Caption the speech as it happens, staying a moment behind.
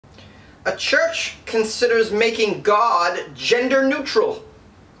A church considers making God gender neutral.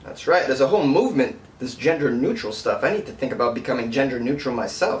 That's right, there's a whole movement, this gender neutral stuff. I need to think about becoming gender neutral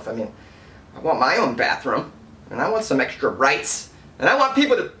myself. I mean, I want my own bathroom, and I want some extra rights, and I want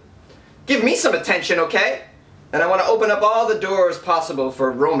people to give me some attention, okay? And I want to open up all the doors possible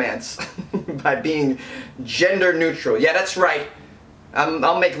for romance by being gender neutral. Yeah, that's right.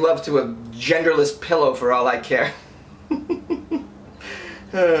 I'll make love to a genderless pillow for all I care.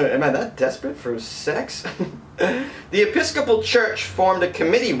 Am I that desperate for sex? The Episcopal Church formed a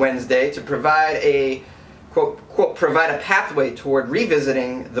committee Wednesday to provide a, quote, provide a pathway toward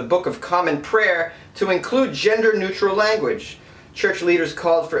revisiting the Book of Common Prayer to include gender-neutral language. Church leaders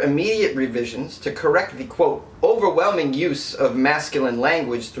called for immediate revisions to correct the, quote, overwhelming use of masculine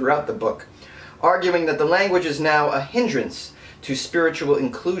language throughout the book, arguing that the language is now a hindrance to spiritual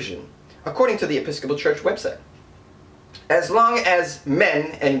inclusion, according to the Episcopal Church website. As long as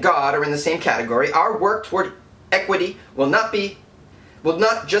men and God are in the same category, our work toward equity will not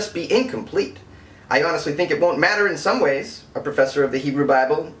just be incomplete. I honestly think it won't matter in some ways, a professor of the Hebrew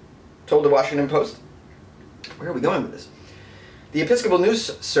Bible told the Washington Post. Where are we going with this? The Episcopal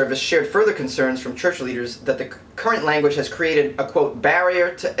News Service shared further concerns from church leaders that the current language has created a, quote,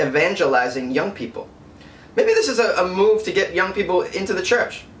 barrier to evangelizing young people. Maybe this is a move to get young people into the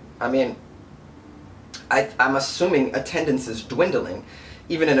church. I mean, I'm assuming attendance is dwindling,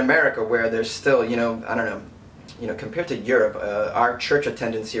 even in America where there's still, I don't know, compared to Europe, our church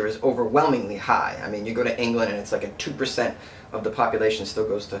attendance here is overwhelmingly high. I mean, you go to England and it's like 2% of the population still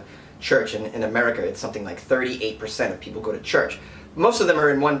goes to church. In America, it's something like 38% of people go to church. Most of them are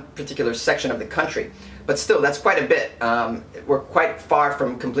in one particular section of the country, but still, that's quite a bit. We're quite far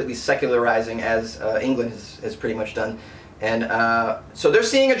from completely secularizing as England has pretty much done. And so they're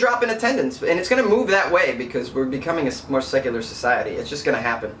seeing a drop in attendance, and it's going to move that way because we're becoming a more secular society. It's just going to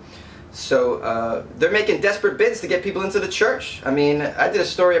happen. So they're making desperate bids to get people into the church. I mean, I did a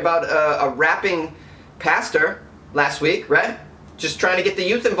story about a rapping pastor last week, right? Just trying to get the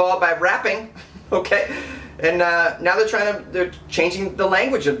youth involved by rapping, okay? And now they're changing the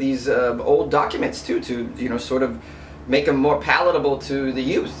language of these old documents too, to sort of make them more palatable to the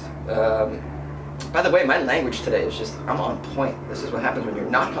youth. By the way, my language today is just, I'm on point. This is what happens when you're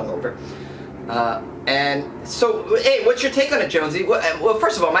not hungover. And so, hey, what's your take on it, Jonesy? Well,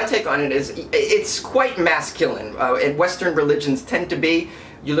 first of all, my take on it is it's quite masculine. And Western religions tend to be.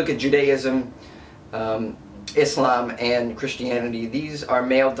 You look at Judaism, Islam, and Christianity. These are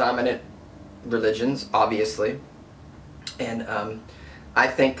male-dominant religions, obviously. And I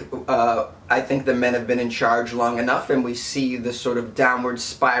think the men have been in charge long enough, and we see the sort of downward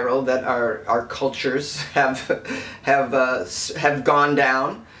spiral that our cultures have gone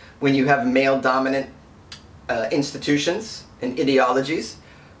down when you have male-dominant institutions and ideologies.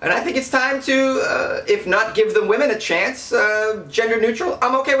 And I think it's time to, if not give the women a chance, gender neutral.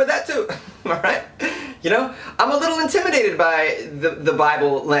 I'm okay with that too. All right. I'm a little intimidated by the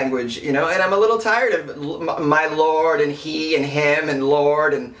Bible language, and I'm a little tired of my Lord and he and him and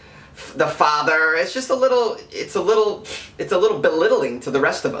Lord and the Father. It's just it's a little belittling to the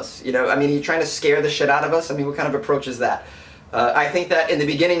rest of us, I mean, you're trying to scare the shit out of us. I mean, what kind of approach is that? I think that in the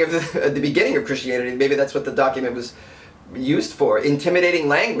beginning of Christianity, maybe that's what the document was used for, intimidating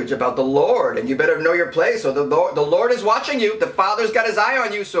language about the Lord, and you better know your place, or the Lord is watching you, the Father's got his eye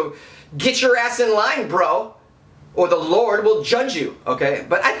on you, so get your ass in line, bro, or the Lord will judge you, okay?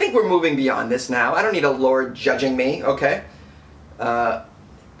 But I think we're moving beyond this now. I don't need a Lord judging me, okay?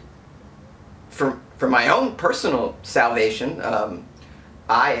 For my own personal salvation,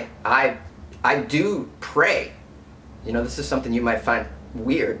 I do pray. This is something you might find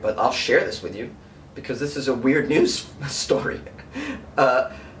weird, but I'll share this with you because this is a weird news story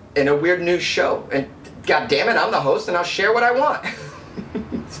and a weird news show. And God damn it, I'm the host and I'll share what I want.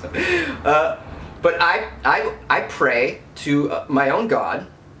 But I pray to my own God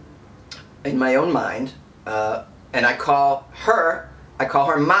in my own mind, and I call her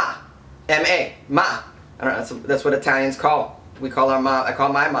Ma, M-A, Ma. I don't know, that's what Italians call. We call our Ma. I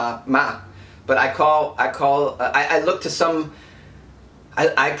call my Ma, Ma. But I look to some,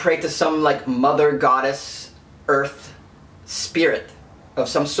 I pray to some like mother goddess, earth, spirit of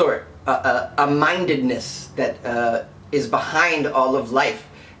some sort, a mindedness that is behind all of life.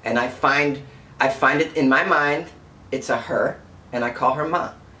 And I find it in my mind, it's a her, and I call her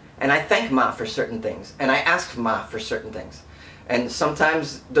Ma. And I thank Ma for certain things, and I ask Ma for certain things. And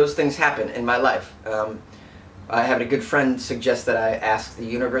sometimes those things happen in my life. I had a good friend suggest that I ask the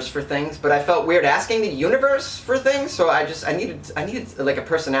universe for things, but I felt weird asking the universe for things, so I needed like a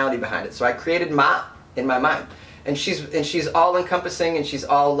personality behind it. So I created Ma in my mind. and she's all encompassing, and she's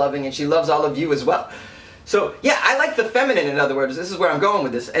all loving, and she loves all of you as well. So yeah, I like the feminine, in other words. This is where I'm going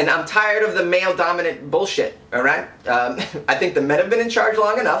with this, and I'm tired of the male dominant bullshit. All right, I think the men have been in charge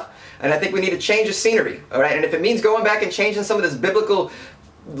long enough, and I think we need to change the scenery. All right, and if it means going back and changing some of this biblical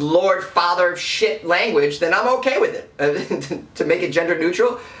Lord Father shit language, then I'm okay with it. To make it gender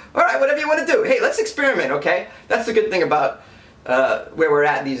neutral, all right, whatever you want to do. Hey, let's experiment, okay? That's the good thing about where we're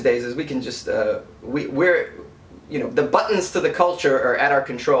at these days, is we can just we're you know, the buttons to the culture are at our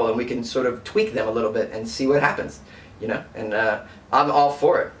control, and we can sort of tweak them a little bit and see what happens, you know. And I'm all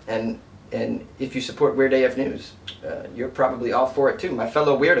for it. And if you support Weird AF News, you're probably all for it too, my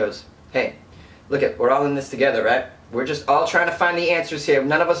fellow weirdos. Hey, look at, we're all in this together, right? We're just all trying to find the answers here.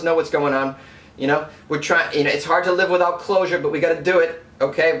 None of us know what's going on. You know, we're trying, you know, it's hard to live without closure, but we got to do it,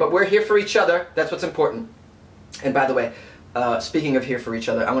 okay? But we're here for each other. That's what's important. And by the way, speaking of here for each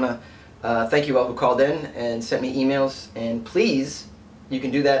other, I want to thank you all who called in and sent me emails. And please, you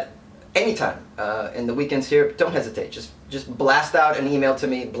can do that anytime in the weekends here. Don't hesitate. Just blast out an email to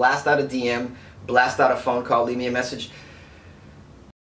me, blast out a DM, blast out a phone call, leave me a message.